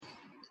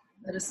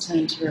Let us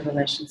turn to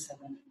Revelation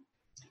 7.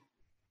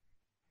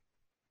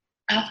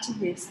 After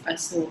this, I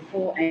saw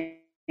 4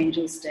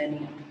 angels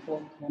standing at the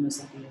 4 corners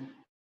of the earth,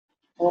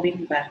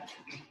 holding back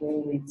the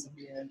 4 winds of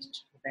the earth to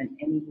prevent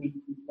any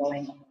wind from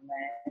blowing on the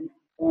land,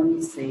 or on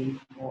the sea,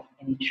 or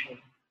any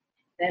tree.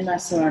 Then I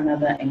saw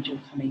another angel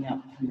coming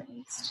up from the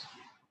east,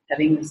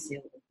 having the seal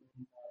of the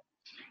living God.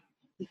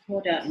 He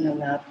called out in a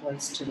loud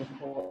voice to the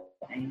 4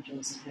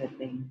 angels who had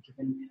been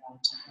given power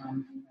to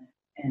harm the land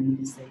and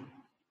the sea.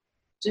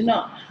 Do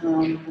not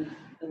harm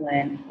the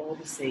land or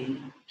the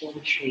sea or the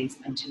trees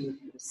until you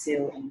put a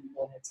seal on the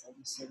foreheads of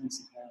the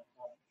servants of our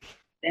God.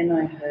 Then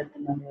I heard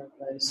the number of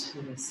those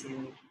who were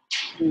sealed,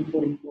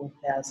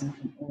 144,000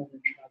 from all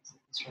the tribes of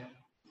Israel.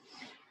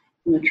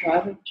 From the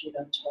tribe of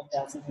Judah,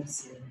 12,000 were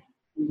sealed.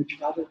 From the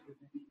tribe of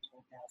Reuben,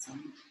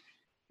 12,000.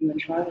 From the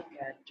tribe of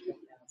Gad,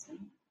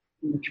 12,000.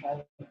 From the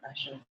tribe of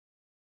Asher,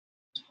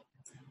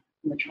 12,000.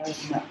 From the tribe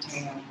of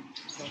Naphtali,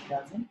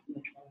 12,000. From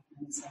the tribe of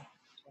Manasseh,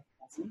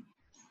 12,000.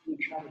 From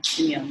the tribe of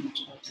Simeon,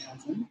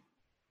 12,000.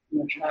 From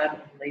the tribe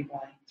of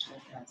Levi,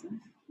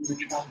 12,000. From the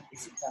tribe of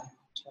Issachar,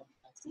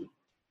 12,000.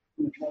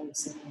 From the tribe of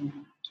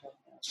Zebulun,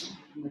 12,000.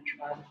 From the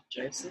tribe of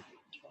Joseph,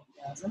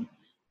 12,000.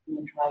 From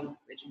the tribe of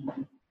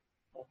Benjamin,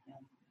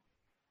 12,000.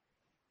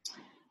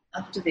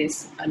 After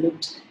this, I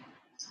looked,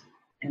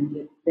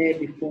 and there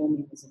before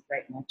me was a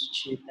great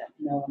multitude that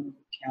no one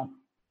could count,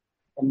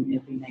 from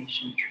every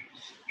nation,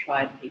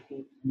 tribe,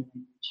 people, and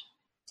language,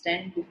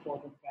 standing before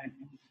the throne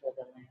and before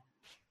the Lamb.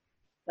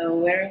 They were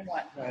wearing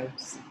white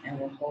robes and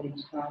were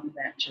holding palm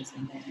branches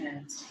in their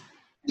hands,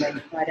 and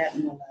they cried out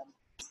in a loud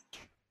voice,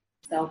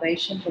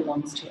 "Salvation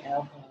belongs to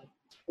our God,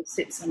 who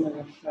sits on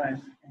the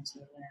throne, and to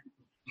the Lamb."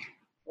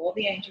 All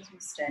the angels were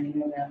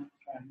standing around the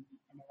throne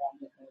and around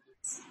the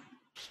elders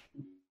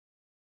and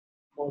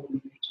before the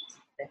creatures.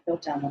 They fell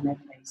down on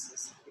their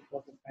faces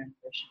before the throne,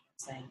 worshiping,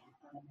 saying,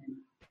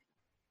 "Amen.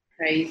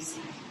 Praise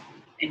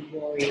and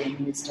glory and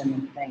wisdom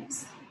and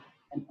thanks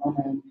and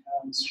honor and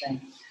power and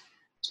strength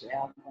to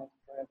our God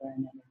forever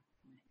and ever."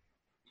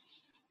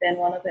 Then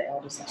one of the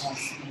elders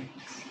asked me,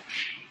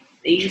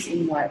 "These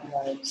in white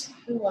robes,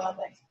 who are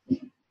they?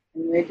 And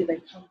where do they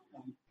come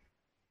from?"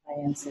 I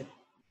answered,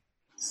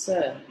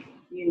 "Sir,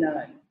 you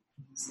know."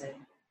 He said,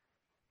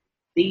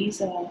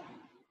 "These are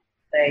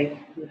they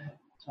who have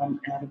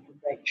come out of the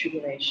great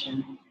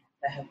tribulation.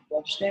 They have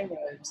washed their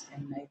robes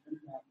and made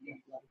them white in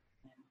the blood of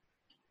the Lamb.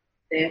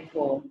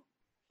 Therefore,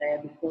 they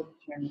are before the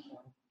throne of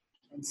God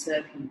and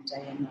serve him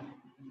day and night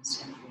in his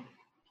temple.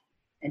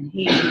 And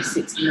he who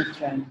sits on the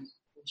throne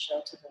will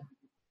shelter them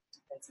with his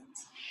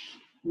presence.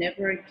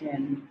 Never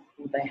again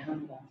will they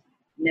hunger,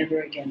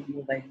 never again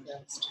will they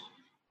thirst.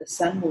 The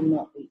sun will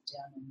not beat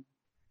down on them,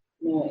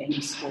 nor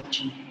any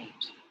scorching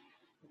heat.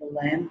 For the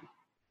Lamb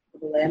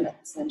at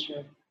the centre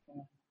of the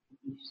throne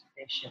will be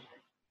their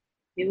shepherd.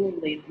 He will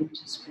lead them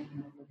to spring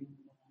of living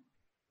water,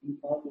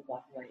 and God will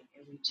wipe away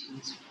every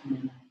tear from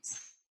their eyes."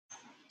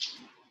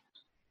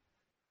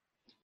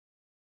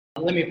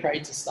 Let me pray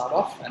to start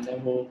off, and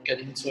then we'll get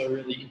into a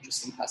really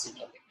interesting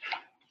passage, I think.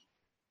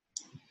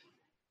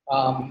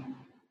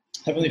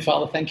 Heavenly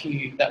Father, thank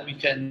you that we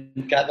can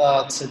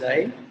gather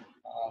today.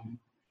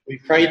 We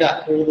pray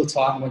that all the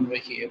time when we're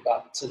here,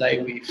 but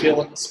today we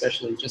feel it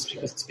especially just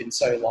because it's been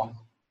so long.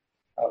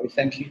 We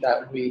thank you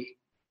that we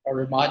are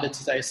reminded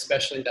today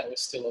especially that we're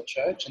still a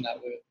church and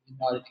that we're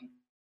united in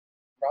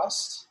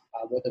Christ,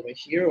 whether we're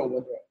here or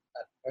whether we're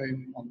at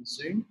home on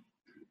Zoom.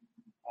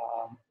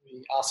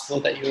 We ask,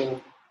 Lord, that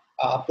you'll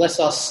bless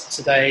us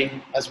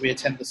today as we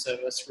attend the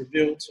service.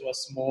 Reveal to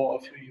us more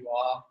of who you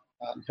are.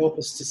 Help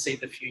us to see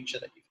the future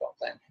that you've got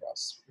planned for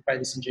us. We pray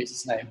this in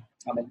Jesus' name.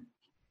 Amen.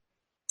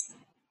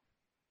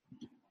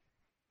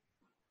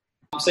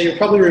 So you'll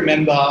probably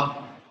remember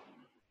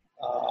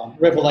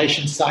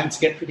Revelation starting to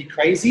get pretty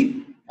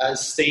crazy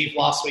as Steve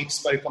last week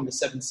spoke on the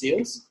 7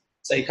 seals.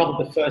 So he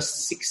covered the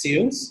first 6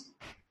 seals.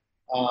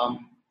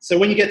 So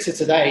when you get to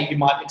today, you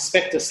might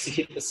expect us to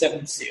hit the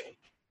 7th seal,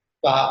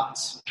 but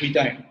we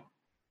don't.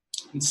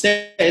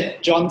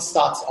 Instead, John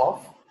starts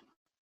off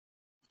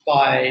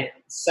by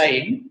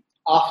saying,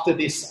 "After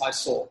this I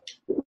saw."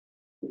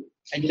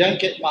 And you don't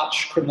get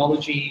much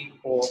chronology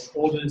or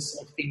orders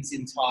of things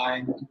in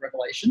time in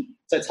Revelation.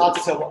 So it's hard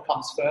to tell what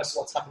comes first,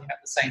 what's happening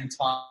at the same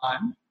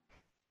time,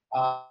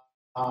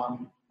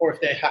 or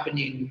if they're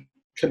happening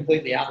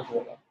completely out of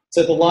order.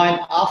 So the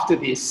line "after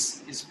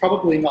this" is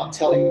probably not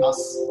telling us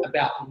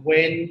about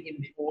when in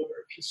the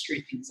order of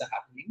history things are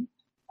happening.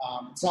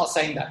 It's not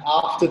saying that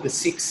after the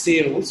 6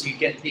 seals you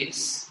get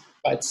this,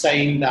 but it's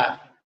saying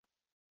that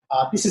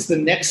this is the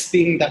next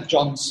thing that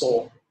John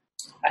saw.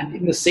 And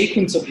in the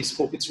sequence of this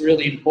book, it's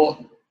really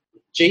important.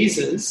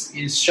 Jesus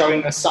is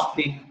showing us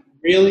something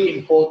really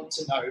important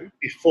to know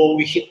before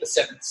we hit the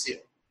 7th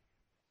seal.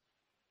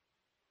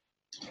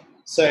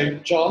 So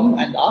John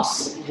and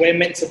us, we're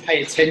meant to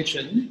pay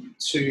attention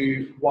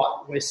to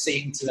what we're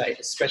seeing today,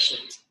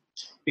 especially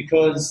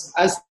because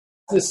as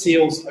the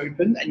seals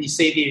open and you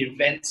see the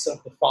events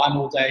of the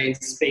final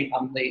days being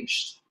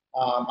unleashed,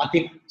 I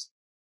think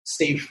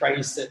Steve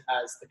phrased it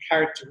as the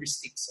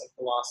characteristics of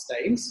the last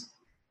days,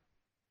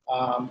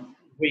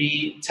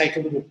 we take a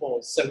little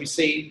pause. So we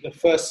see the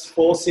first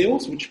 4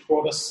 seals, which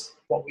brought us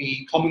what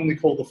we commonly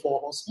call the 4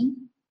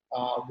 horsemen,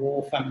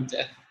 war, famine,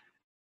 death.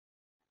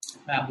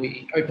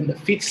 We open the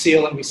 5th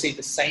seal and we see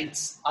the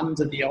saints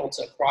under the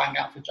altar crying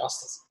out for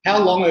justice.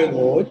 How long, O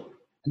Lord,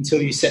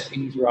 until you set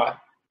things right?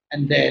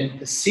 And then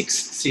the 6th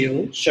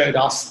seal showed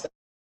us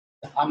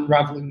the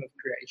unraveling of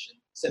creation.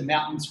 So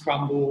mountains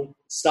crumbled,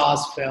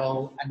 stars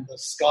fell, and the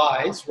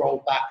skies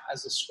rolled back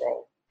as a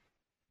scroll.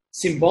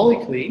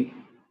 Symbolically,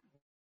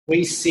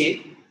 we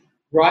sit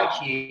right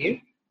here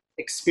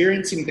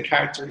experiencing the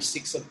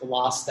characteristics of the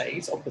last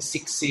days, of the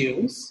 6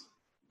 seals,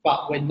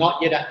 but we're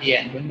not yet at the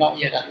end. We're not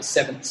yet at the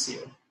 7th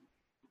seal.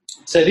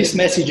 So this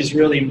message is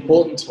really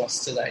important to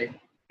us today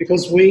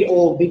because we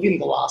all live in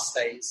the last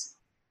days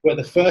where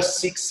the first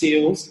 6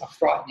 seals are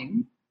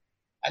frightening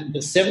and the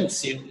 7th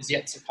seal is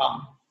yet to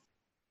come.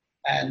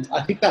 And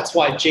I think that's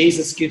why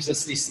Jesus gives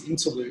us this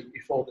interlude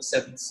before the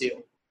 7th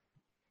seal.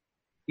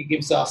 He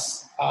gives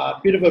us a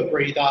bit of a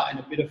breather and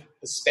a bit of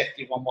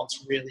perspective on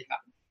what's really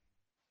happening.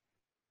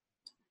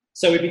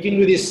 So we begin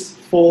with this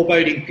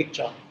foreboding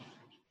picture.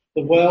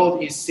 The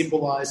world is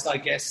symbolized, I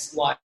guess,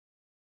 like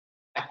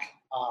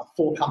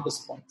 4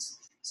 compass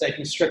points. So if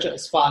you stretch it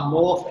as far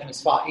north and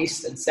as far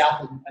east and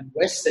south and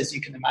west as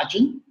you can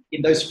imagine,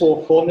 in those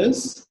 4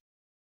 corners,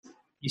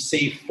 you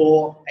see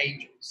 4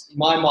 angels. In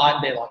my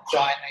mind, they're like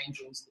giant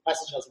angels. The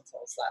passage doesn't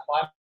tell us that,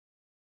 but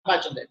I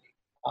imagine they're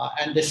big.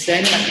 And they're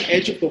standing at the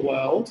edge of the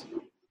world,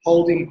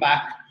 holding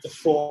back the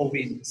 4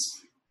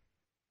 winds.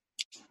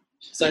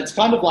 So it's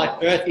kind of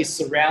like Earth is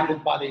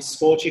surrounded by these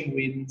scorching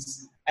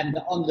winds and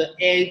on the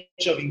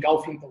edge of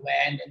engulfing the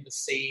land and the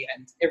sea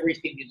and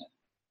everything in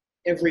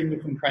it, every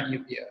nook and cranny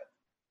of the earth.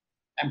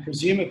 And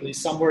presumably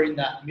somewhere in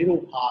that middle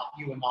part,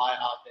 you and I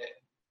are there,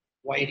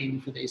 waiting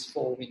for these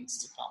 4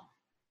 winds to come.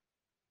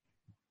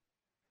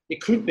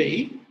 It could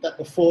be that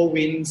the 4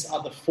 winds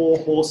are the 4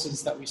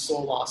 horses that we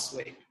saw last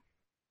week.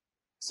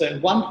 So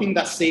one thing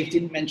that Steve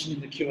didn't mention in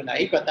the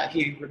Q&A, but that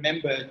he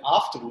remembered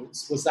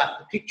afterwards, was that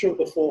the picture of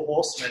the 4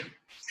 horsemen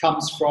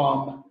comes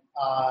from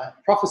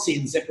prophecy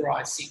in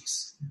Zechariah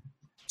 6.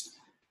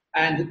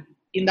 And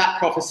in that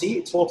prophecy,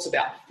 it talks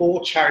about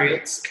 4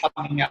 chariots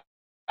coming out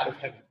of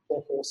heaven,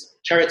 4 horses,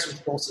 chariots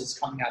with horses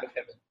coming out of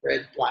heaven,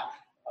 red, black,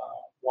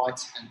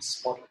 white, and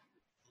spotted.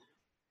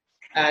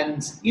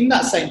 And in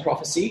that same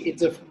prophecy,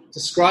 it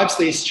describes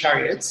these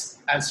chariots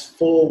as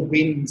 4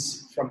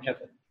 winds from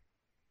heaven.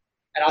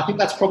 And I think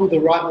that's probably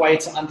the right way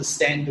to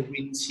understand the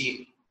winds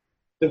here.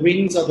 The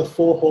winds are the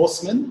 4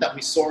 horsemen that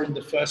we saw in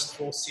the first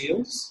 4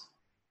 seals.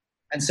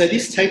 And so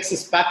this takes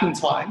us back in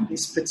time,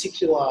 this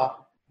particular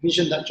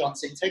vision that John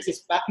seen takes us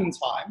back in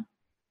time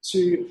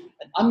to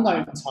an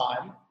unknown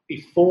time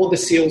before the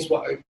seals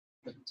were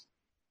opened,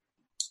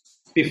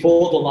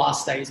 before the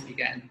last days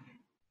began.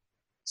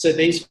 So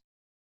these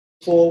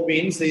 4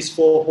 winds, these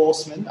 4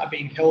 horsemen are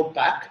being held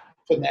back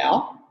for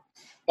now,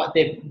 but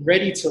they're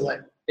ready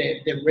to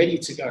they're ready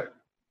to go.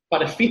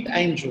 But a 5th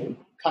angel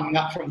coming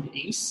up from the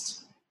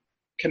east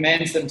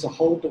commands them to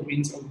hold the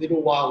winds a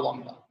little while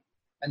longer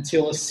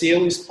until a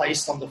seal is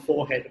placed on the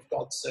forehead of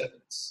God's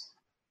servants.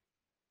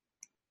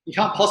 You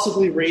can't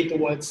possibly read the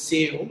word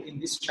seal in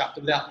this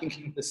chapter without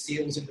thinking of the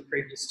seals in the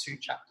previous 2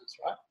 chapters,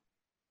 right?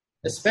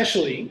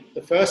 Especially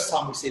the first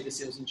time we see the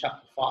seals in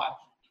chapter 5,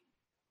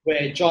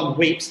 where John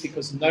weeps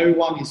because no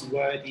one is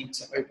worthy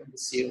to open the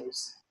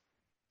seals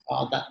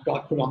that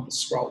God put on the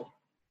scroll.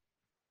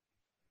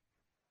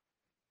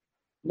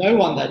 No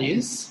one, that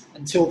is,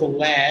 until the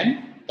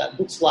Lamb that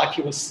looks like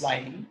he was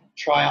slain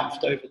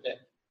triumphed over them.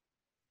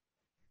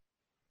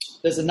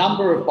 There's a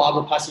number of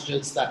Bible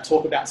passages that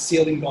talk about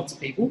sealing God's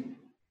people,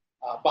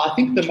 but I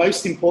think the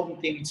most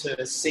important thing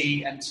to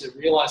see and to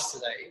realise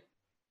today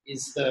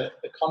is the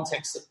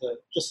context of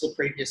just the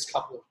previous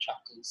couple of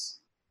chapters.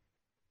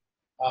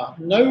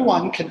 No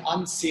one can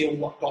unseal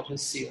what God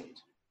has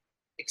sealed,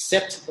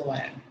 except the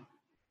Lamb.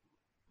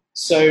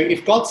 So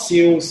if God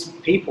seals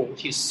people,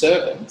 his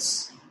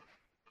servants,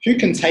 who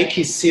can take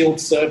his sealed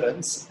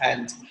servants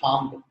and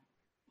harm them?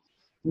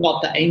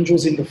 Not the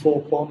angels in the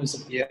 4 corners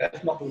of the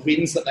earth, not the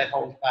winds that they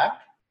hold back,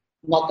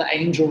 not the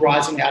angel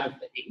rising out of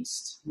the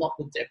east, not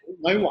the devil,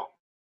 no one.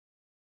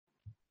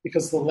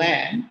 Because the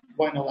Lamb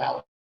won't allow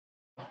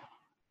it.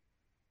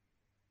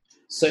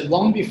 So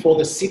long before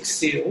the 6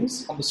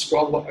 seals on the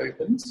scroll were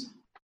opened,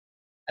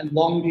 and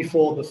long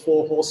before the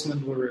 4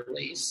 horsemen were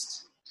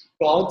released,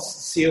 God's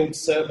sealed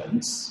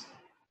servants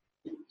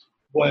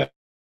were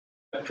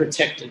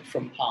protected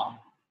from harm.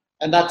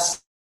 And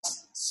that's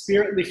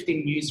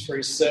spirit-lifting news for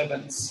his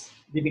servants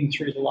living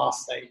through the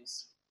last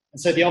days. And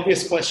so the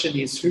obvious question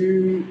is,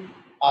 who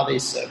are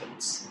these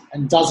servants?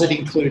 And does it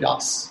include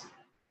us?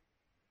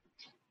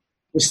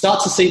 We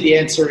start to see the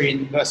answer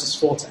in verses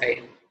 4 to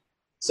 8.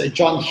 So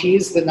John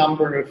hears the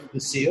number of the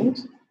sealed.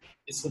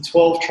 It's the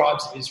 12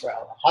 tribes of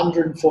Israel,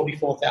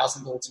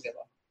 144,000 altogether.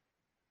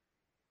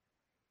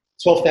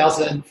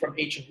 12,000 from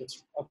each of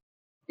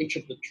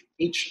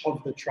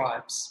the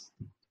tribes.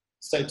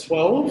 So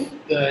 12,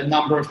 the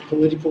number of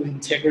political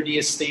integrity,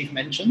 as Steve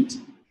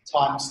mentioned,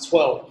 times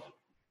 12.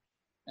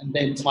 And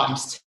then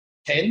times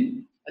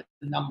 10, a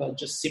number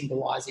just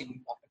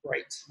symbolising like a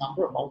great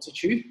number, a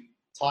multitude,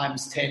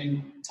 times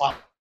 10,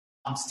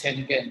 times 10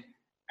 again.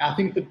 And I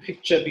think the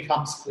picture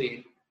becomes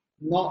clear.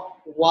 Not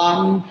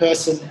one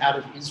person out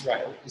of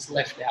Israel is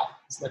left out,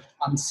 is left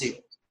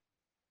unsealed.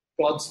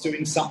 God's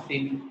doing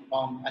something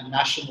on a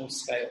national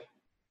scale.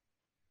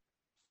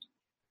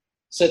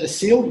 So the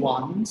sealed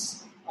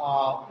ones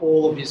are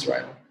all of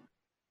Israel.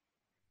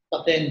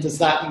 But then does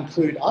that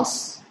include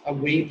us? Are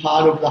we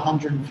part of the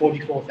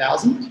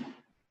 144,000?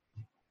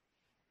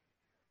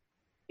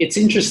 It's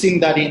interesting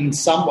that in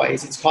some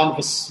ways it's kind of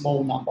a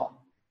small number.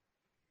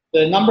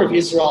 The number of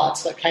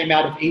Israelites that came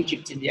out of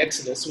Egypt in the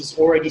Exodus was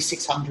already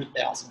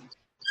 600,000.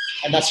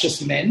 And that's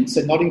just men, so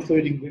not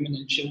including women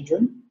and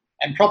children,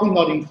 and probably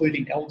not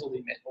including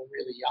elderly men or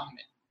really young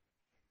men.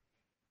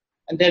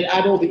 And then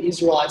add all the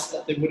Israelites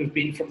that there would have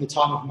been from the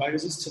time of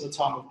Moses to the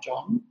time of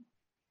John,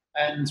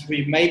 and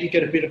we maybe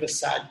get a bit of a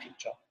sad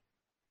picture.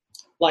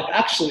 Like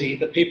actually,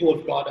 the people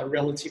of God are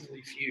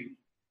relatively few.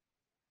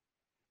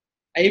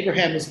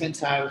 Abraham was meant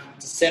to have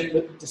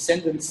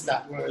descendants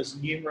that were as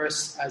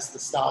numerous as the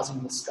stars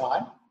in the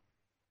sky.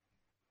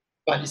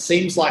 But it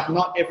seems like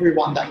not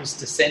everyone that was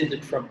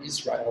descended from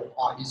Israel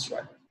are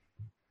Israel.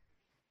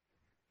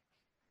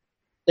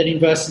 Then in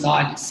verse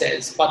 9 it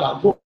says, but I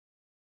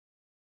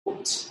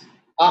looked,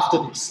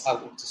 after this I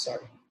looked,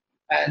 sorry.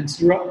 And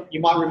you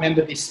might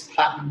remember this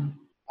pattern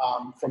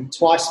from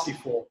twice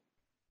before.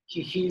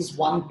 He hears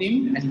one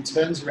thing and he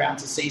turns around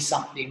to see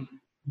something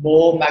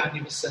more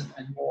magnificent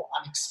and more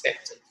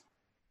unexpected.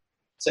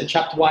 So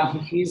chapter 1,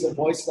 he hears a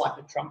voice like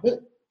a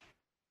trumpet,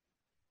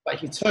 but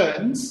he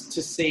turns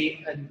to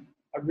see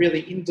a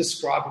really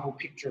indescribable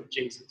picture of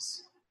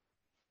Jesus.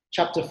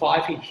 Chapter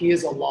 5, he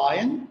hears a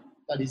lion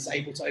that is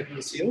able to open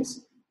the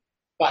seals,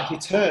 but he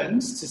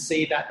turns to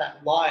see that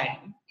that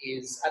lion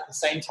is at the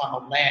same time a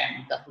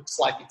lamb that looks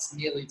like it's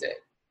nearly dead,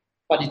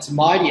 but it's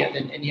mightier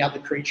than any other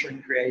creature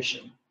in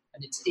creation,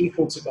 and it's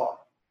equal to God.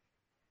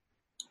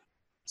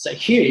 So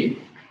here,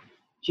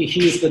 he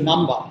hears the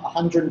number,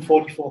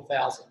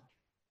 144,000.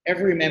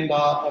 Every member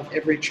of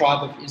every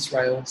tribe of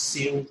Israel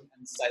sealed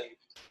and saved.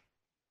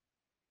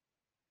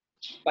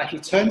 But he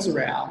turns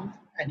around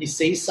and he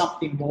sees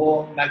something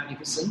more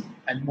magnificent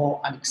and more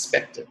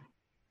unexpected.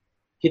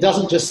 He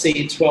doesn't just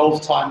see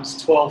 12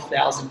 times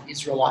 12,000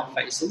 Israelite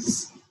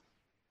faces,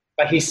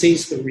 but he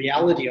sees the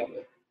reality of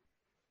it.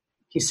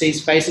 He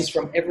sees faces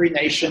from every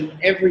nation,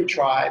 every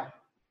tribe,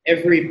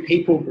 every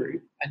people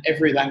group, and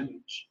every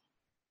language.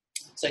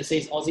 So he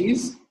sees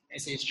Aussies, he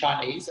sees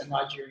Chinese and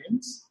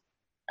Nigerians,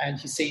 and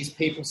he sees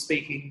people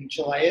speaking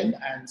Chilean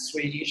and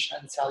Swedish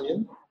and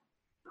Italian,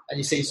 and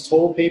he sees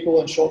tall people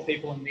and short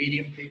people and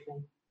medium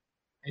people.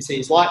 He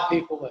sees light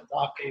people and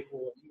dark people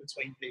and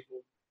in-between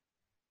people.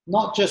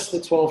 Not just the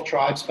 12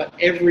 tribes, but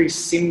every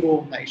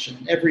single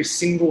nation, every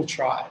single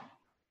tribe,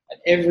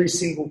 and every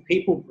single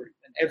people group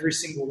and every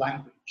single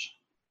language.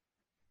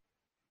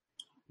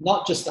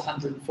 Not just the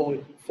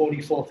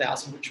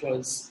 144,000, which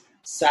was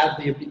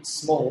sadly a bit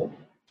small,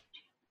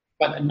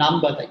 but a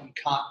number that you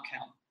can't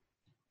count.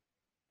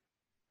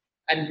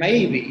 And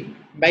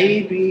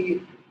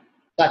maybe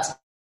that's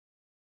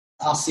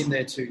us in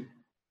there too.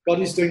 God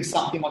is doing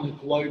something on a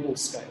global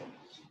scale.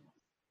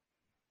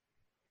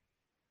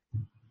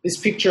 This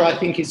picture, I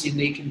think, is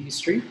unique in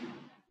history.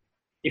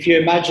 If you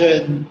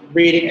imagine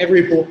reading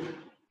every book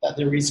that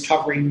there is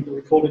covering the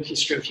recorded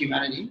history of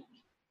humanity,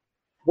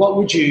 what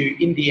would you,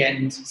 in the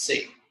end,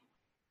 see?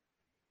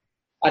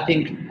 I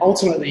think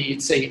ultimately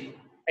you'd see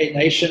a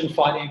nation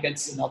fighting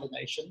against another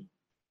nation.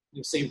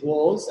 You'll see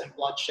wars and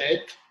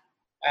bloodshed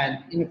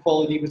and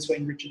inequality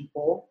between rich and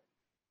poor.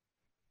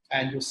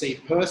 And you'll see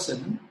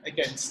person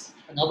against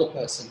another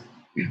person.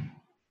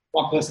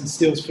 One person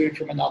steals food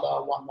from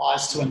another, one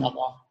lies to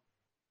another.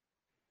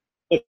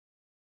 But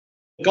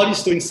God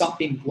is doing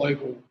something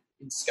global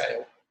in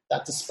scale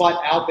that despite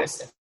our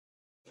best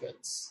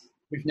efforts,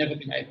 we've never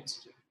been able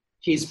to do.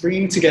 He's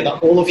bringing together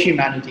all of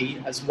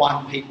humanity as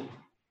one people.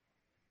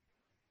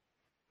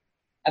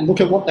 And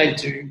look at what they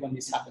do when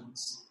this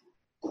happens.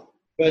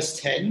 Verse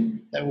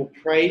 10, they will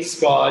praise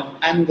God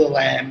and the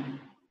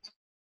Lamb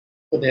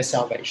for their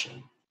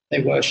salvation.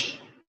 They worship.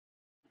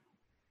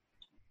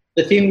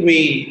 The thing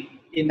we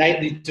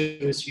innately do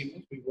as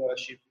humans, we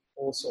worship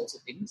all sorts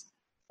of things.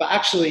 But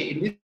actually,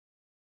 in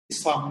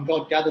this time when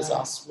God gathers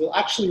us, we'll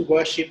actually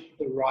worship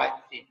the right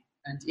thing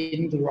and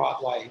in the right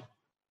way.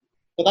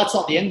 But that's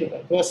not the end of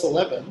it. Verse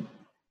 11,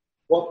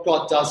 what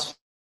God does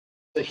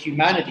for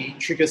humanity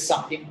triggers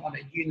something on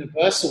a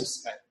universal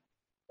scale.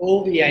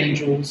 All the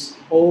angels,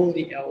 all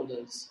the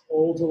elders,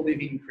 all the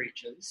living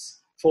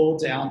creatures fall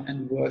down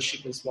and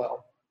worship as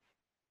well.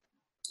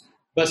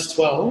 Verse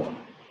 12,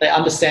 they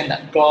understand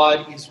that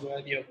God is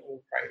worthy of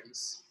all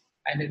praise,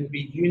 and it will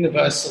be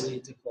universally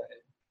declared.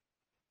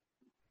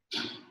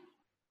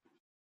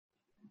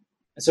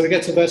 And so we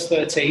get to verse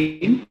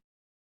 13,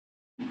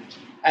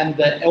 and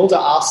the elder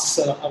asks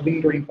a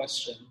lingering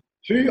question.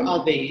 Who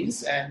are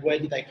these and where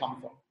did they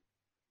come from?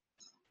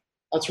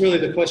 That's really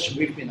the question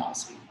we've been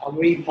asking. Are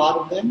we part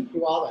of them?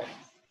 Who are they?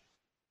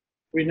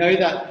 We know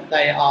that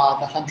they are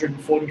the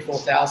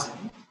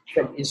 144,000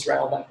 from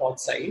Israel that God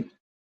saved,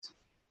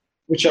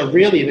 which are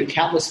really the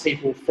countless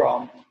people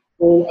from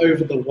all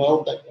over the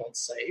world that God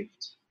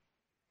saved.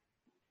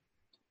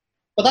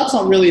 But that's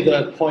not really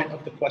the point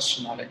of the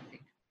question, I don't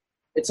think.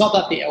 It's not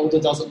that the elder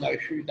doesn't know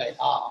who they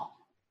are.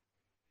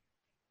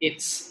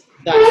 It's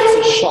that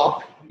it's a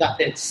shock that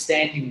they're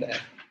standing there.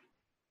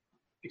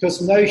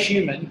 Because no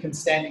human can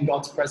stand in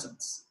God's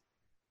presence.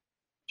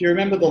 If you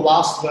remember the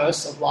last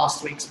verse of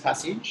last week's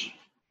passage,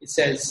 it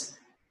says,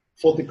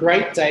 for the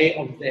great day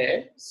of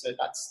their, so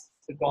that's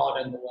the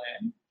God and the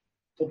Lamb,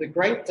 for the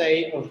great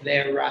day of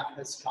their wrath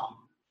has come.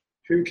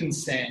 Who can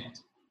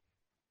stand?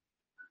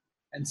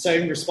 And so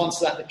in response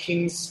to that, the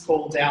kings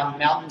call down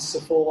mountains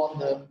to fall on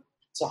them,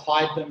 to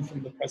hide them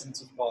from the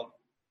presence of God.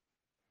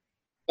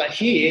 But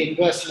here in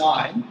verse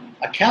 9,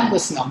 a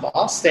countless number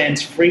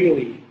stands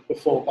freely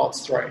before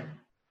God's throne.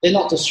 They're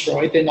not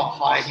destroyed, they're not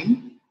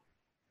hiding.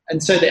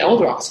 And so the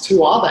elder asks,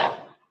 who are they?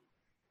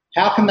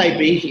 How can they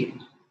be here?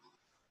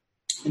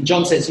 And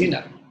John says, you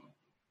know.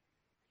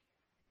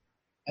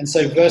 And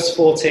so verse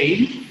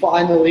 14,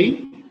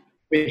 finally,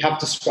 we have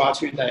described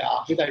who they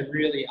are, who they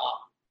really are.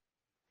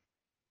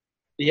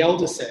 The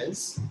elder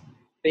says,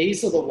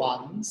 these are the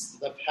ones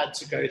that have had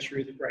to go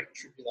through the great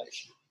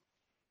tribulation.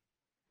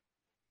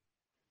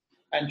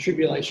 And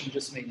tribulation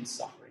just means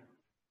suffering.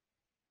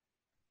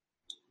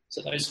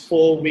 So those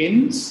four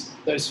winds,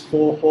 those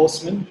four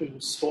horsemen who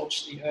will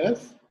scorch the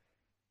earth,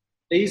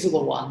 these are the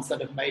ones that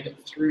have made it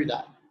through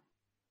that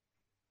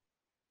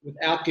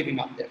without giving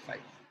up their faith.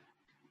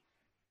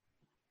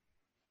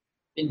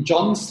 In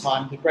John's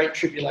time, the Great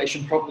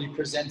Tribulation probably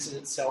presented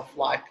itself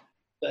like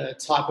the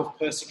type of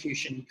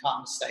persecution you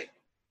can't mistake.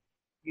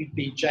 You'd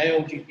be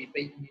jailed, you'd be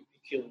beaten, you'd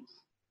be killed.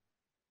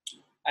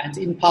 And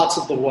in parts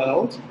of the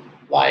world,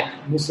 like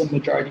Muslim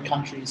majority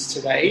countries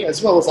today,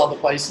 as well as other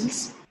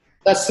places,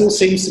 that still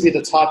seems to be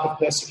the type of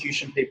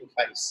persecution people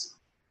face.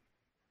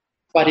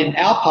 But in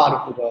our part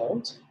of the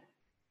world,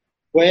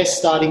 we're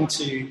starting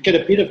to get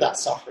a bit of that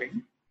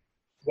suffering,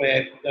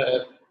 where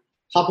the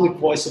public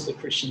voice of the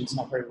Christian is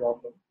not very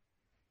welcome.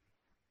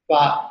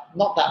 But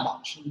not that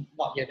much,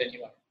 not yet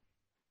anyway.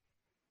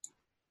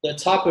 The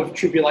type of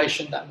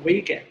tribulation that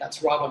we get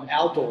that's right on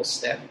our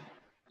doorstep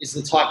is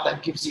the type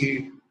that gives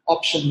you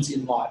options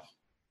in life.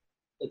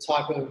 The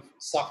type of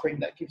suffering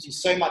that gives you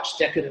so much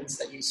decadence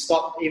that you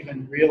stop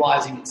even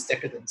realizing it's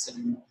decadence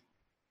anymore.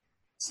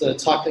 It's the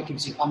type that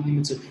gives you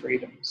unlimited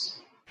freedoms.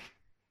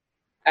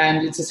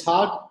 And it's as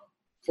hard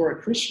for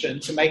a Christian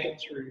to make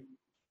it through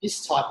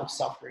this type of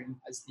suffering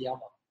as the other.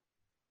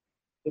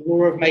 The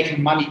lure of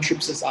making money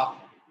trips us up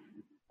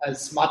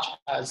as much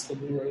as the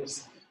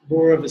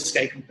lure of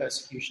escaping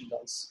persecution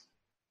does.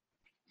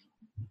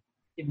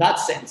 In that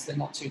sense, they're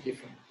not too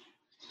different.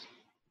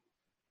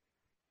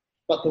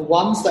 But the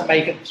ones that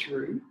make it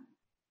through,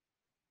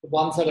 the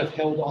ones that have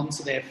held on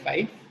to their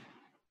faith,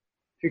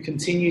 who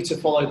continue to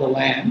follow the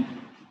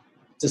Lamb,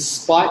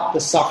 despite the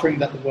suffering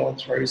that the world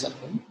throws at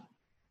them,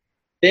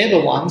 they're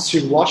the ones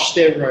who wash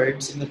their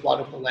robes in the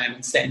blood of the Lamb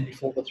and stand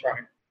before the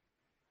throne.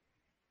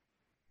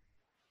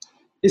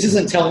 This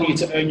isn't telling you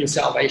to earn your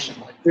salvation,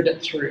 like grit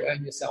it through,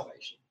 earn your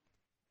salvation.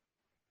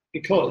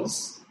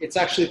 Because it's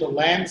actually the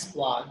Lamb's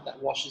blood that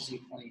washes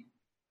you clean.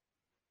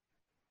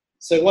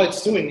 So what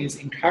it's doing is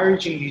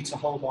encouraging you to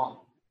hold on.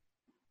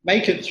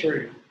 Make it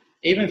through,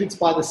 even if it's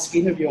by the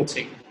skin of your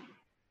teeth.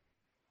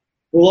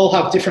 We'll all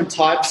have different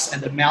types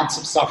and amounts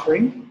of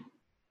suffering,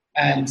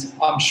 and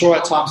I'm sure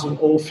at times we'll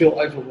all feel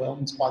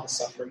overwhelmed by the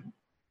suffering.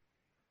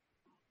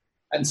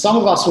 And some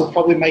of us will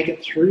probably make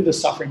it through the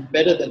suffering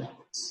better than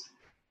others.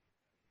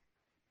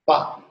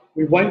 But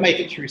we won't make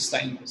it through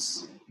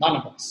stainless. None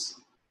of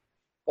us.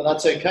 But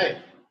that's okay.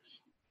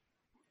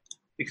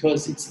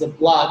 Because it's the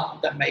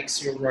blood that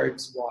makes your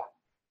robes white.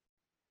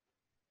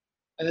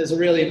 And there's a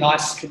really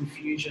nice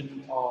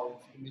confusion of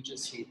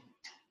images here.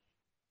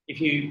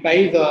 If you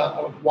bathe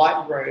a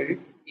white robe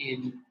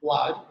in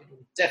blood, it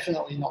will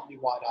definitely not be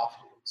white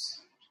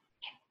afterwards.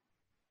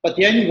 But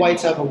the only way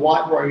to have a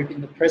white robe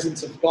in the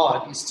presence of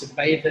God is to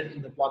bathe it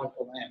in the blood of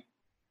the Lamb.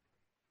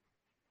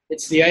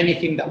 It's the only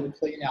thing that will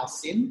clean our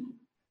sin.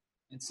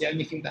 It's the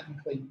only thing that can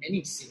clean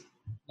any sin,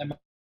 no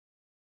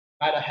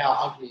matter how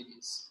ugly it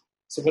is.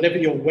 So whatever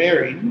you're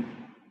wearing,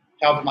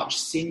 however much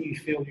sin you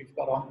feel you've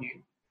got on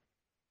you,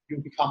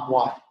 you'll become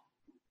white.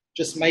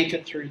 Just make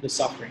it through the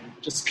suffering.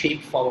 Just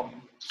keep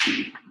following.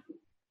 And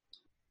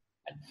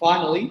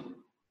finally,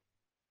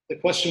 the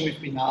question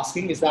we've been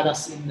asking, is that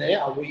us in there?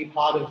 Are we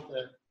part of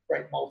the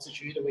great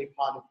multitude? Are we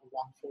part of the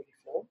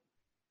 144?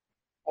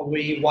 Are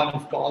we one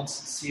of God's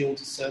sealed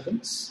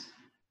servants?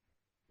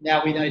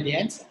 Now we know the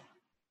answer.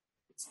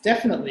 It's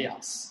definitely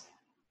us.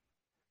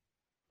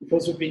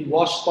 Because we've been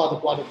washed by the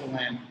blood of the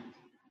Lamb.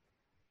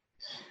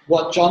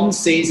 What John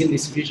sees in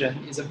this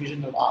vision is a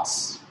vision of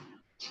us,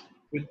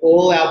 with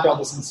all our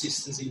brothers and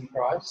sisters in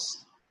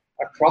Christ,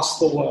 across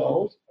the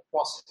world,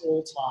 across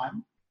all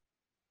time,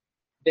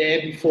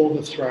 there before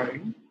the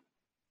throne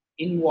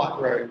in white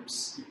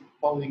robes,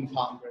 holding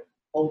palm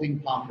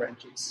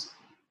branches.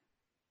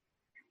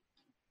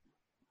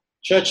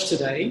 Church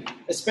today,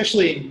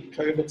 especially in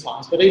COVID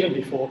times, but even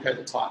before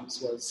COVID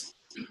times, was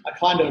a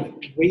kind of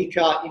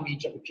weaker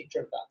image of a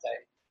picture of that day.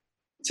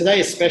 Today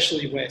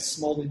especially, we're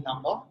small in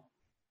number.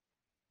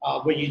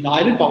 We're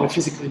united, but we're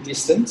physically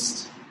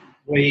distanced.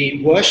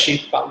 We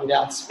worship, but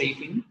without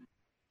speaking.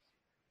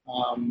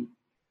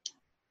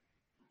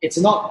 It's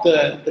not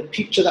the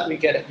picture that we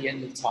get at the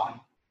end of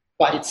time,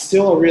 but it's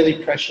still a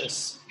really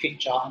precious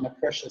picture and a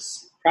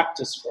precious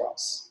practice for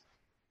us.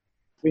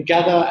 We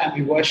gather and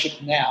we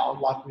worship now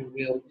like we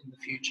will in the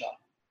future,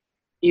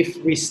 if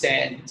we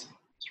stand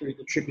through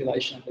the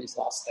tribulation of these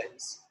last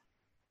days.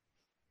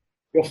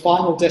 Your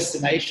final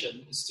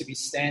destination is to be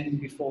standing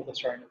before the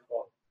throne of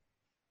God,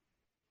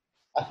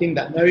 a thing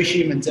that no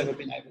human's ever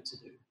been able to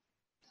do.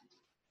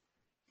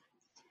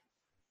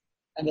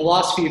 And the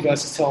last few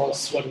verses tell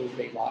us what it will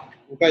be like.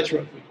 We'll go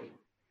through it quickly.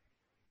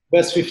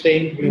 Verse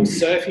 15, we will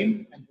serve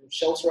him and he will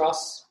shelter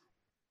us.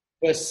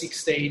 Verse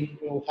 16,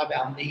 we will have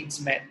our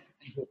needs met and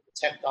he will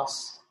protect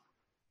us.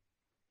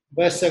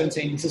 Verse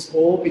 17, this is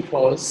all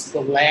because the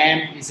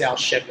Lamb is our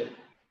shepherd.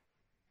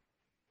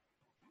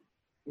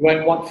 We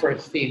won't want for a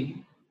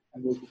thing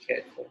and we'll be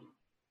cared for.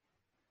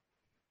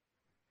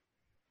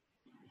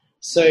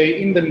 So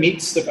in the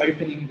midst of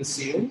opening the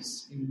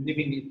seals, in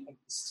living in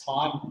this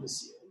time of the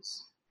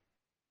seals,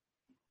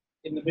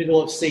 in the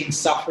middle of seeing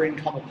suffering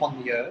come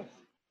upon the earth,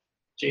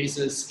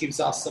 Jesus gives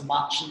us a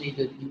much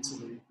needed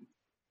interlude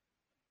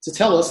to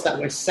tell us that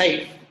we're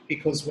safe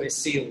because we're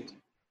sealed.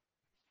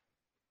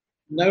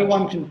 No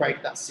one can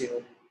break that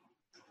seal.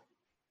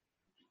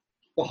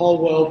 The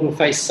whole world will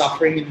face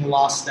suffering in the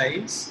last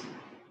days.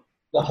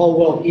 The whole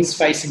world is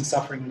facing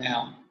suffering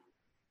now.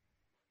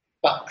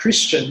 But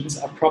Christians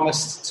are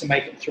promised to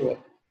make it through it.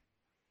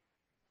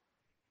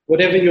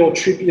 Whatever your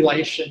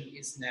tribulation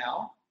is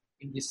now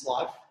in this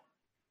life,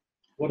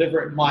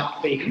 whatever it might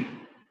be,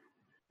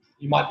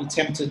 you might be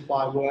tempted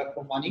by work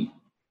or money.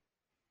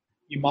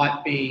 You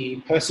might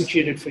be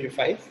persecuted for your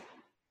faith.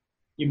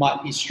 You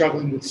might be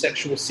struggling with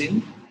sexual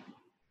sin.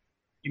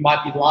 You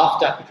might be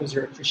laughed at because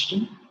you're a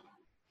Christian.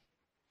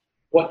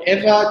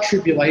 Whatever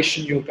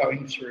tribulation you're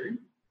going through,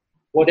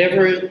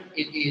 whatever it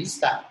is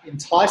that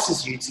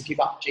entices you to give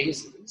up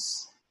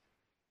Jesus,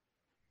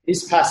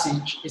 this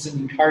passage is an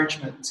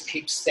encouragement to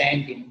keep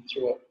standing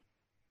through it.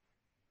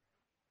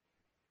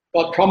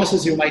 God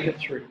promises you'll make it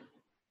through.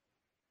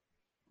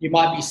 You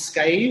might be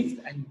scathed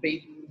and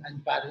beaten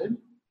and battered,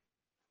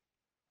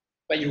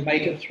 but you'll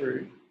make it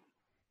through,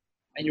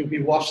 and you'll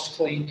be washed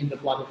clean in the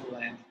blood of the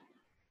Lamb.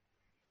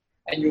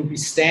 And you'll be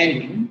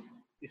standing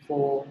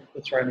before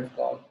the throne of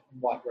God in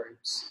white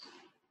robes.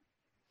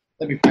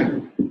 Let me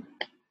pray.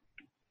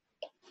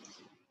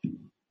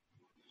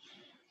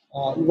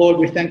 Lord,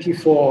 we thank you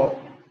for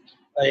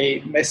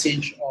a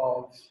message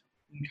of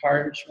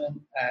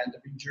encouragement and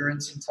of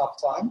endurance in tough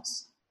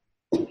times.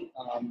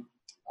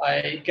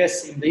 I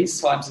guess in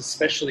these times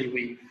especially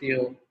we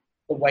feel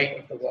the weight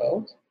of the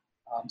world,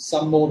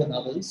 some more than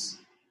others,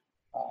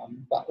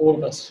 but all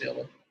of us feel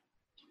it.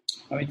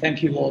 And we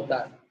thank you, Lord,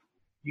 that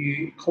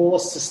you call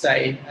us to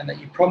stay and that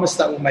you promise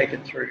that we'll make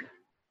it through.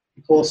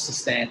 You call us to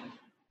stand.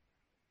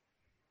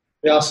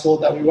 We ask,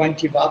 Lord, that we won't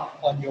give up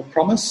on your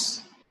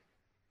promise,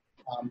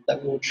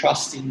 that we will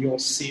trust in your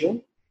seal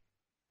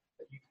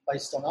that you've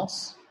placed on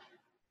us.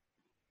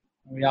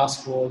 And we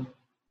ask, Lord,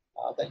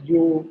 that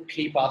you'll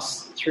keep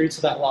us through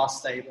to that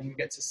last day when we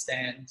get to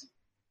stand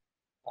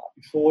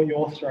before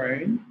your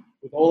throne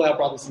with all our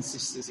brothers and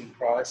sisters in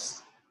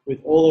Christ, with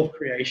all of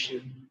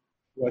creation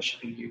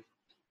worshipping you.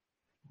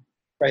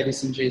 Pray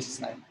this in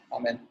Jesus' name.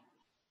 Amen.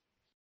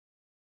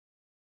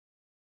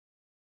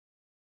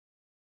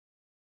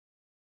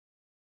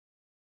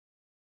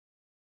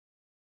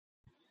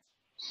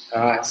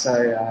 All right, so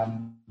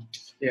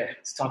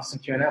it's time for some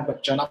Q&A. I've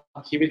got John up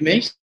here with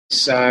me,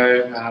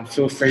 so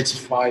feel free to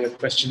fire your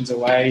questions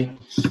away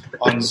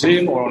on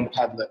Zoom or on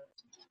Padlet.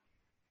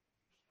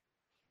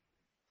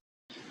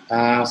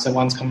 So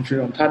one's come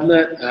through on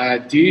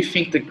Padlet. Do you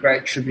think the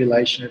Great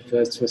Tribulation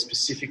refers to a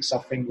specific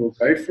suffering we'll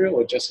go through,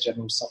 or just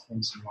general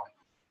sufferings in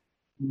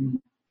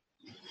life?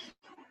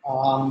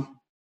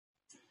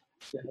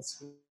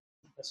 That's a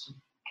good question.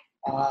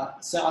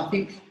 So I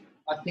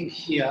think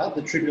here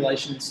the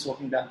tribulation it's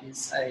talking about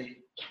is a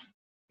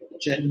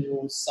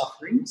general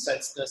suffering. So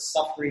it's the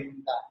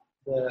suffering that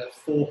the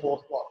four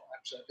horsemen, well,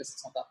 actually I guess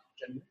it's not that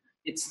general.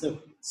 It's the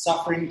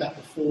suffering that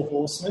the four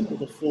horsemen or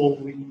the four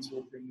winds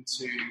will bring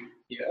to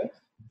the earth.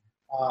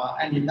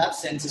 And in that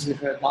sense, as we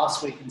heard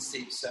last week in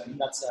Steve's sermon,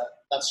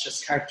 that's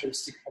just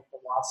characteristic of the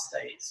last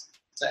days.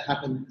 So it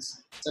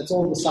happens. So it's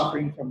all the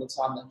suffering from the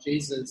time that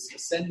Jesus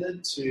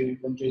ascended to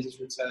when Jesus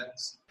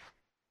returns.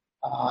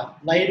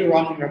 Later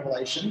on in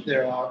Revelation,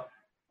 there are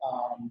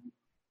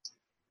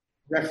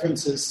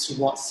references to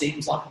what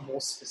seems like a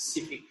more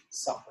specific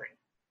suffering.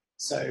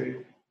 So,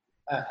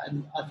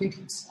 and I think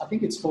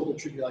it's called the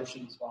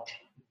tribulation as well.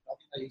 I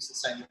think they use the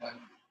same word.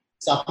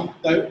 So I think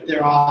though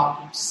there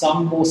are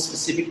some more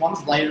specific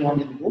ones later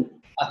on in the book,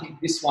 I think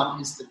this one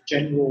is the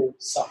general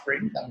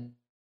suffering that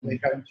we're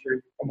going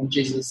through from when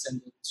Jesus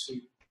ascended to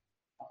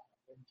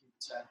when he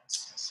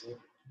returns. I see.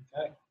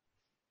 Okay.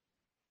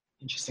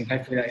 Interesting.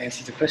 Hopefully that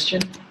answers the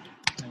question.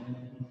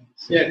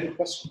 Yeah, good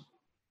question.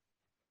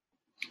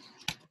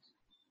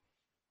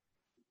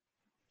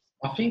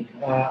 I think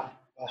I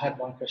had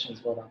one question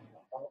as well.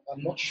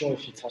 I'm not sure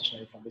if you touched on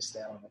it, if I missed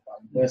out on it,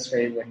 but in verse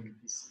 3, when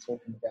he's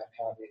talking about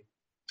how the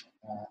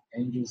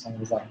angels and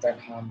was like, don't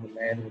harm the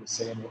land or the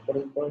sea, and what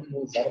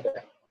was that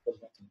about?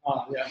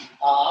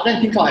 I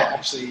don't think I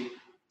actually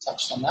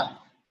touched on that.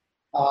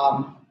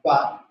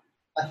 But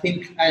I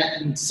think,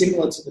 and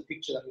similar to the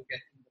picture that we get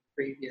in the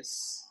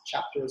previous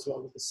chapter as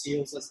well with the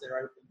seals as they're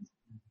opened,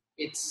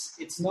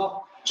 it's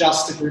not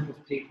just a group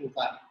of people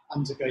that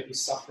undergo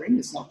this suffering.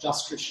 It's not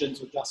just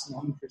Christians or just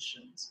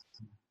non-Christians,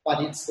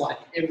 but it's like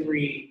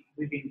every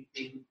living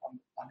thing on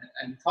the planet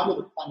and kind of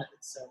the planet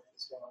itself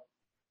as well.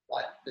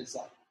 Like there's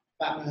like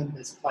famine,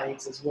 there's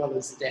plagues, as well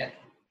as death,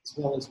 as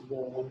well as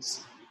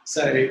wars.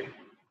 So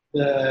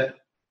that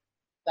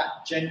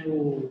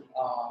general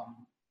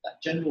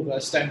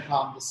verse, don't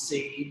harm the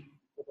sea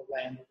or the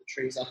land or the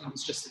trees, I think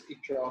it's just a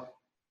picture of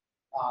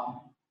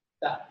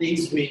that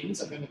these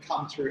winds are going to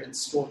come through and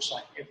scorch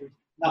like everything.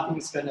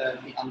 Nothing's going to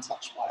be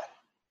untouched by it.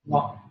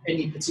 Not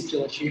any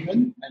particular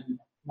human, and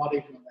not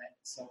even the land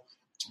itself.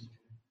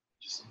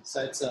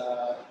 So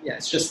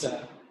it's just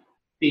a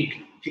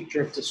big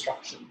picture of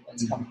destruction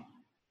that's coming.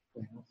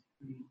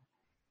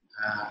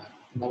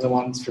 Another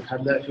one's for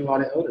Padlet. Who are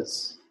the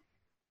elders?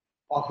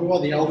 Oh, who are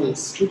the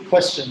elders? Good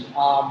question.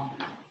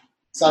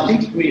 So I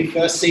think we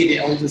first see the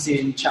elders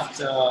in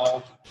chapter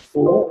 4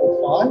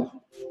 or 5.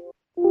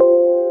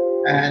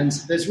 And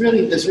there's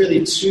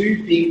really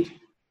two big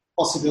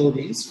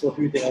possibilities for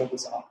who the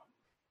elders are.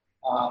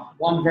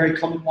 One very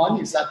common one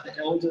is that the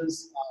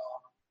elders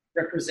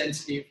are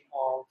representative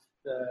of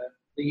the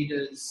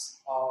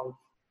leaders of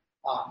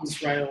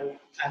Israel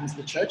and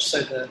the church,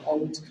 so the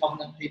Old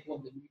Covenant people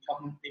and the New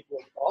Covenant people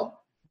of God.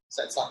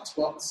 So it's like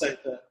 12, so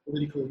the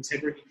political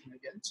integrity thing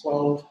again,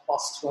 12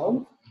 plus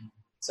 12.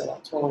 So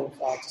like 12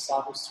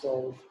 disciples,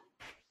 12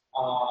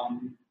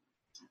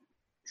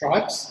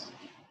 tribes.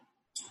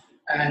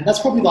 And that's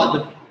probably like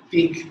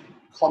the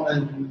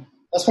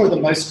that's probably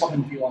the most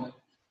common view on it.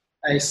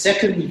 A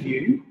second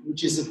view,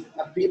 which is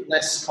a bit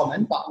less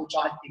common, but which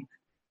I think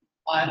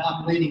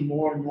I'm leaning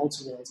more and more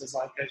towards as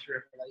I go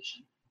through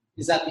Revelation,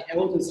 is that the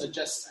elders are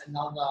just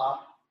another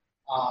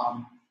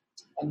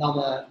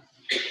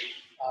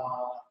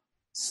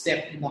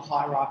step in the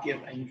hierarchy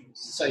of angels.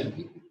 So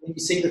when you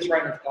see the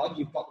throne of God,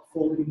 you've got the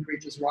 4 living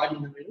creatures right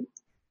in the middle,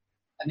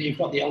 and then you've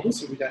got the elders,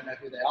 who we don't know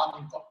who they are,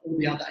 and you've got all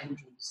the other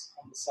angels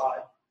on the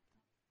side.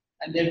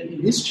 And then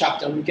in this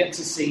chapter, we get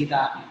to see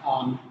that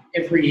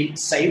every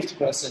saved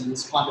person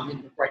is kind of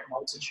in the great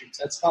multitude.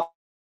 So it's not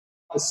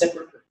a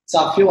separate group. So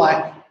I feel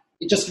like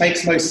it just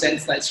makes most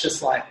sense that it's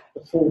just like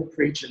the 4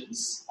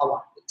 creatures are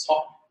like the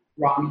top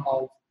rung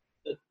of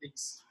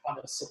these kind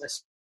of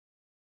celestial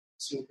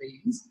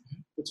beings.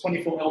 The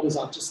 24 elders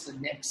are just the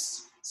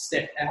next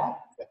step out,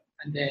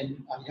 and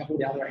then you have all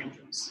the other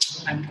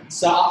angels. And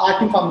so I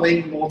think I'm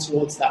leaning more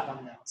towards that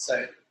one now.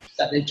 So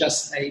that they're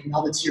just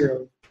another tier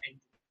of angels.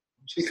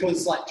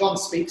 Because like John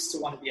speaks to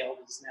one of the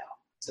elders now.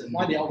 So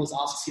one of the elders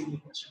asks him the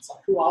questions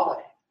like, who are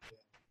they?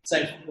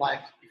 So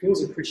like if he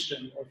was a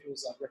Christian or if he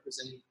was like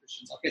representing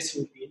Christians, I guess he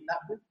would be in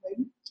that group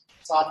maybe.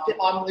 So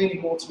I'm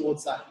leaning more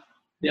towards that.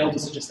 The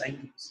elders are just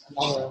angels,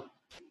 another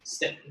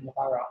step in the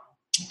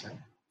hierarchy. Okay.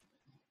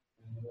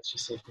 Let's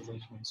just see if there's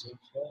anything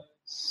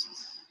first.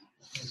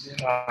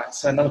 Alright,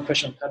 so another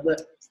question on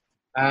Padlet.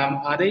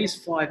 Are these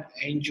 5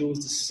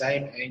 angels the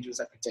same angels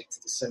that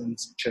protected the 7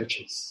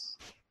 churches?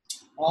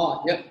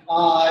 Oh, yep.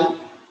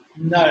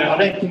 No, I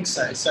don't think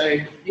so. So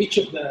each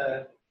of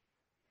the,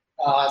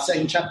 so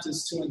in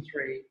chapters 2 and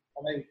 3,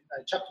 or maybe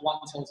chapter 1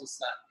 tells us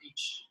that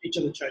each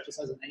of the churches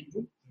has an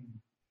angel.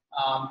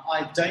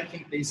 I don't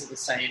think these are the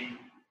same.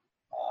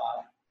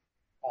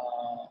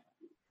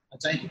 I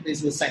don't think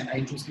these are the same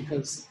angels,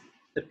 because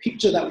the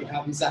picture that we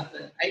have is that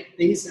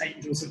these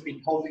angels have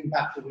been holding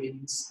back the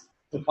winds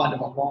for kind of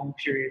a long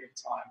period of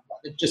time.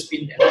 Like they've just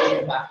been there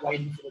holding back,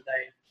 waiting for the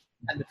day.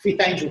 And the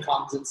 5th angel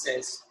comes and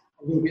says,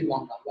 a little bit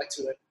longer, wait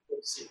till it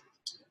falls in.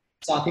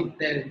 So I think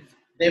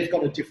they've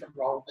got a different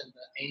role than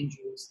the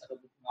angels that are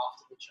looking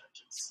after the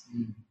churches.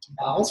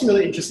 That's a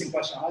really interesting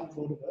question. I hadn't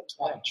thought of it.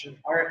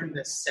 I reckon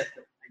they're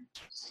separate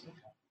angels.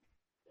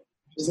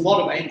 There's a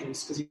lot of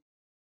angels, because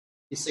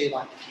you see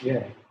like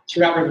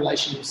throughout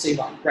Revelation, you'll see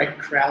like great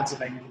crowds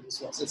of angels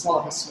as well. So it's not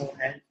like a small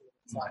handful.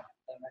 It's like,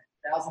 I don't know,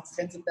 thousands,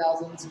 tens of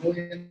thousands,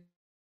 millions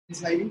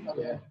maybe.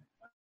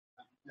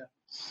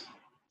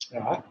 All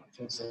right,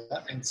 thanks for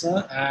that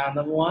answer.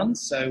 Number 1,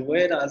 so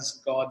where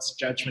does God's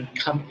judgment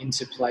come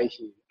into play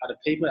here? Are the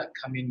people that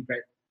come in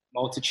great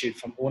multitude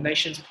from all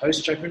nations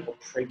post-judgment or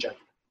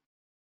pre-judgment?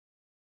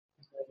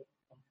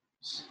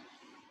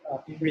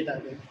 Can you read that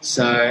again?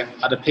 So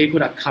are the people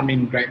that come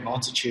in great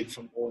multitude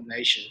from all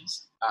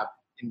nations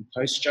in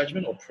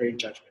post-judgment or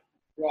pre-judgment?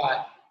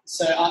 Right.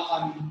 So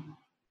I'm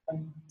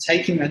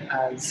taking it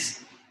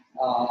as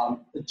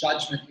the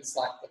judgment is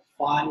like the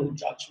final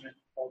judgment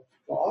of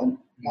God,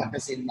 like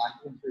as in like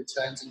when He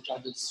returns and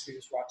judges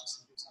who's righteous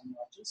and who's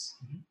unrighteous.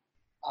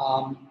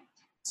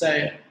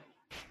 So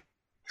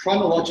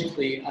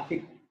chronologically, I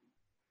think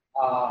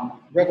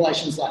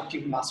Revelation's like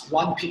giving us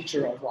one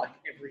picture of like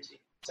everything.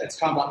 So it's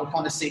kind of like we're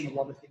kind of seeing a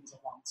lot of things at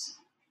once.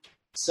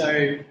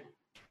 So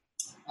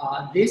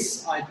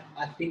this I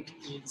think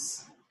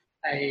is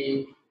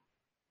a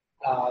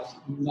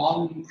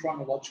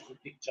non-chronological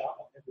picture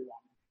of everyone.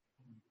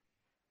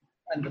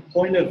 And the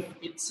point of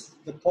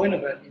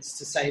it is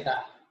to say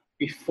that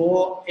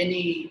before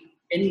any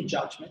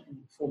judgment in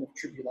the form of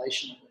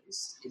tribulation, at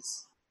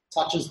least,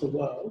 touches the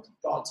world,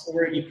 God's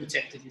already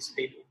protected His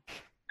people,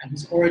 and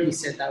He's already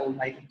said they will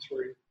make it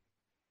through,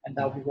 and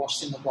they'll be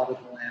washed in the blood of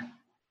the Lamb.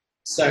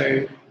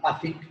 So I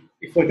think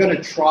if we're going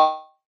to try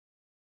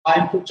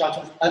and put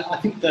judgment, I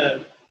think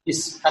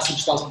this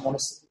passage doesn't want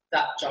us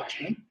that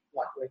judgment,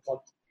 like where God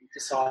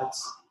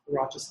decides the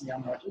righteous and the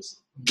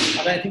unrighteous.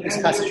 I don't think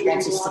this passage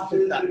wants us to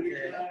put that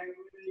there.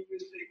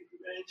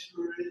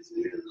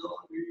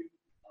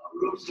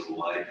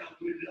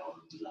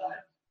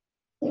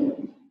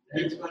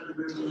 That's what the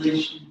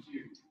Revelation do.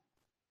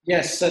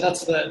 Yes, so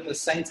that's the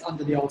saints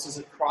under the altars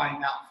are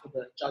crying out for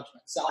the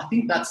judgment. So I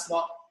think that's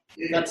not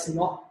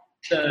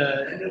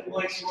the. And the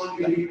voice won't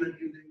be even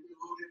do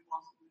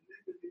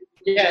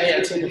Yeah,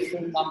 until the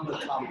full number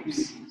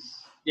comes.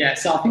 Yeah,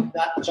 so I think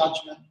that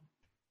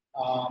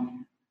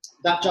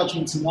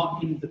judgment's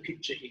not in the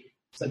picture here.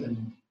 So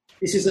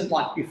this isn't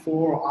like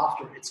before or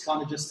after. It's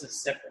kind of just a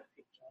separate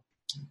picture.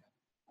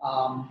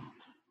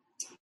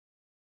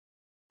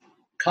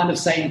 Kind of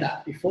saying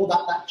that before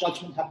that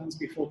judgment happens,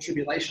 before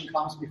tribulation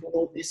comes, before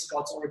all this,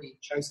 God's already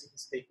chosen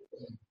His people.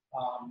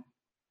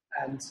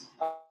 And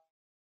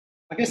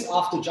I guess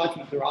after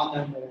judgment, there are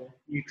no more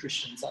new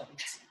Christians. I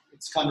think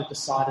it's kind of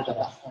decided at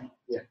that point.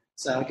 Yeah.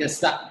 So I guess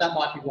that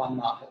might be one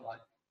marker.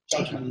 Like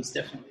judgment is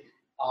definitely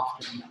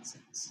after in that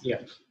sense. Yeah.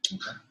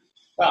 Okay.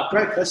 Wow,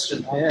 great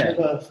question. I've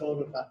never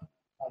thought of that.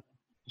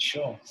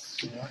 Sure. All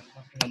right.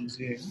 Nothing on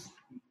Zoom.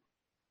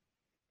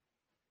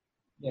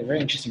 Yeah,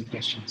 very interesting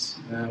questions.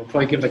 We'll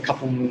probably give it a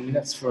couple more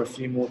minutes for a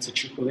few more to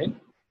trickle in.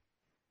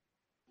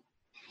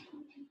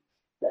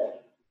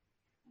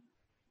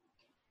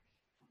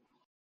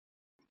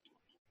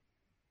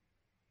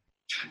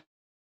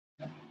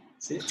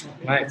 That's it.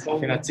 Mate, I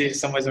think that's it.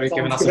 Someone's already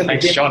given us a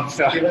face, John.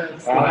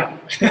 All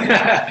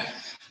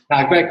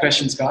right. Great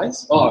questions,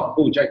 guys.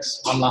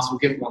 Jokes. We'll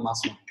give it one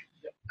last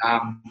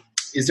one.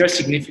 Is there a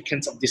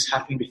significance of this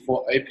happening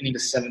before opening the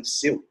seventh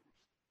seal?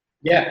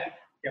 Yeah.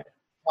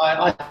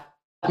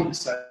 I think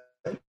so.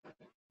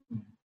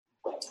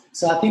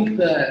 So I think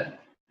the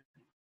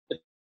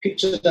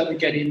picture that we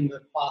get in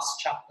the last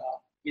chapter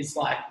is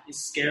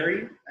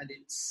scary, and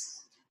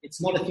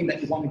it's not a thing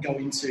that you want to go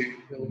into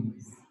really.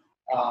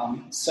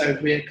 So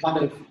we're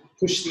kind of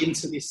pushed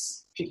into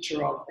this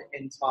picture of the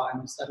end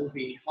times that will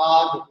be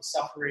hard, there'll be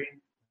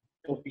suffering,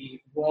 there'll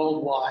be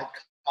worldwide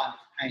kind of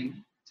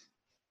pain.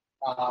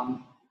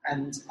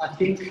 And I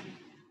think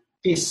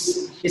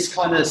this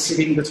kind of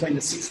sitting between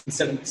the sixth and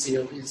seventh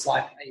seal is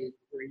like a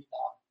breather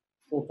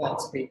for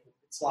God's people.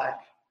 It's like,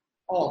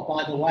 oh,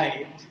 by the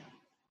way,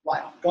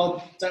 like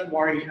God, don't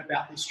worry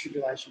about this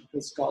tribulation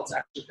because God's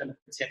actually going to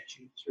protect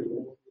you through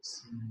all of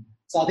this.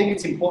 So I think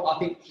it's important. I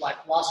think like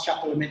last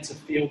chapter we're meant to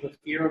feel the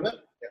fear of it,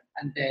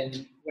 and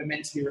then we're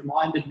meant to be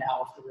reminded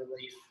now of the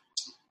relief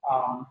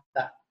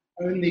that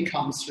only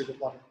comes through the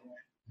blood of the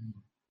Lamb.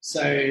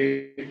 So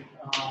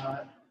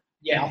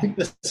I think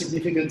the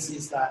significance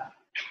is that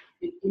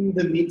in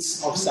the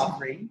midst of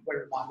suffering,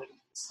 we're reminded of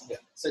this. Yeah.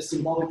 So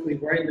symbolically,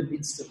 we're in the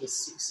midst of the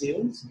six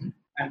seals,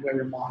 and we're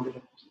reminded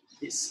of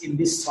this in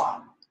this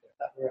time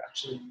that we're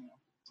actually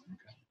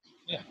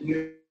in.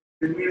 You're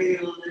really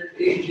on that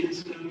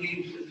agents who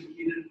need to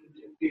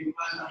be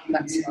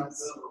That's nice.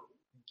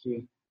 Thank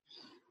you.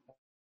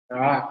 All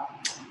right.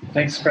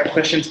 Thanks. Great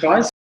questions, guys.